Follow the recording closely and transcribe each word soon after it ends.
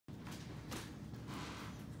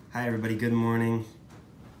Hi everybody, good morning.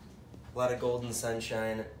 A lot of golden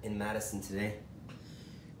sunshine in Madison today.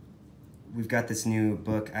 We've got this new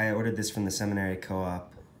book. I ordered this from the Seminary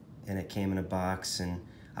Co-op and it came in a box, and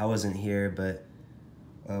I wasn't here, but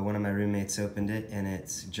one of my roommates opened it, and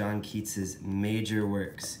it's John Keats's major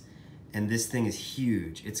works. And this thing is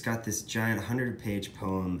huge. It's got this giant 100-page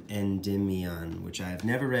poem, Endymion, which I've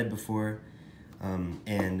never read before.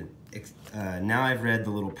 Now I've read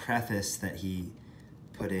the little preface that he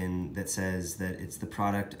put in that says that it's the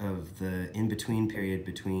product of the in-between period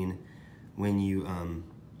between when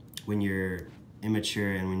you're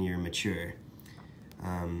immature and when you're mature,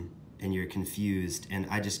 and you're confused. And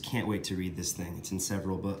I just can't wait to read this thing. It's in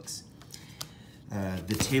several books.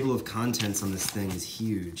 The table of contents on this thing is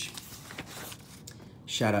huge.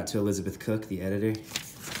 Shout out to Elizabeth Cook, the editor.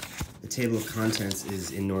 The table of contents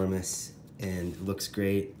is enormous and looks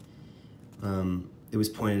great. It was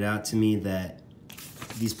pointed out to me that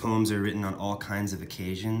these poems are written on all kinds of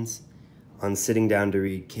occasions. On sitting down to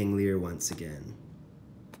read King Lear once again.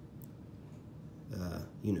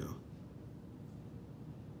 You know.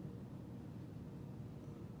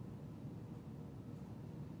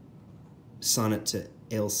 Sonnet to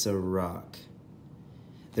Ailsa Rock.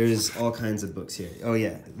 There's all kinds of books here. Oh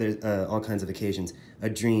yeah, there's all kinds of occasions. A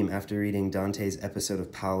dream after reading Dante's episode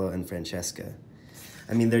of Paolo and Francesca.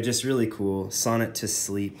 I mean, they're just really cool. Sonnet to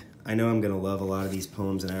Sleep. I know I'm gonna love a lot of these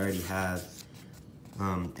poems, and I already have.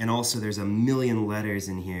 And also there's a million letters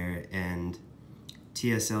in here, and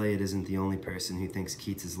T.S. Eliot isn't the only person who thinks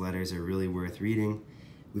Keats's letters are really worth reading.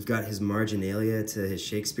 We've got his marginalia to his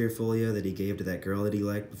Shakespeare folio that he gave to that girl that he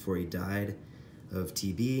liked before he died of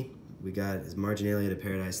TB. We got his marginalia to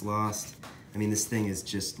Paradise Lost. I mean, this thing is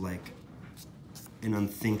just like an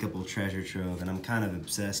unthinkable treasure trove, and I'm kind of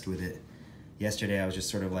obsessed with it. Yesterday I was just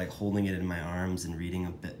sort of like holding it in my arms and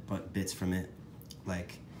reading bits from it,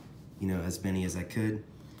 like, you know, as many as I could.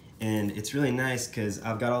 And it's really nice because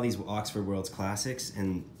I've got all these Oxford World's Classics,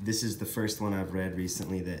 and this is the first one I've read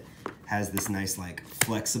recently that has this nice like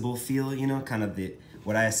flexible feel, you know, kind of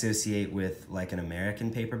what I associate with like an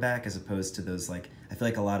American paperback, as opposed to those, like, I feel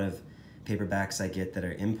like a lot of paperbacks I get that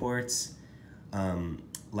are imports,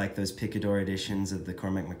 like those Picador editions of the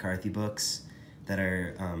Cormac McCarthy books that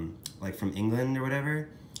are like from England or whatever,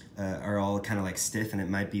 are all kind of like stiff, and it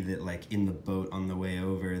might be that like in the boat on the way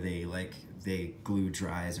over they glue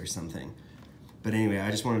dries or something. But anyway, I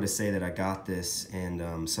just wanted to say that I got this,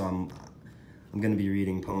 and so I'm gonna be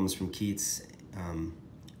reading poems from Keats.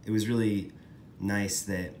 It was really nice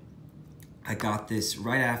that I got this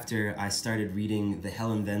right after I started reading the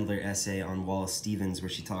Helen Vendler essay on Wallace Stevens, where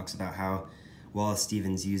she talks about how Wallace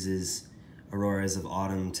Stevens uses auroras of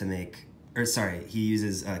autumn to make, he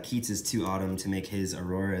uses Keats's To Autumn to make his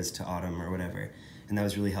auroras to autumn or whatever. And that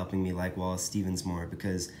was really helping me like Wallace Stevens more,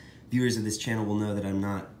 because viewers of this channel will know that I'm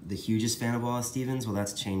not the hugest fan of Wallace Stevens. Well,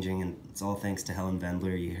 that's changing, and it's all thanks to Helen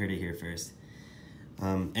Vendler. You heard it here first.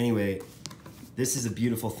 Anyway, this is a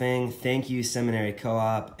beautiful thing. Thank you, Seminary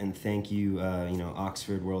Co-op, and thank you, you know,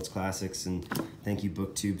 Oxford World's Classics, and thank you,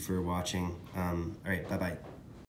 BookTube, for watching. All right, bye-bye.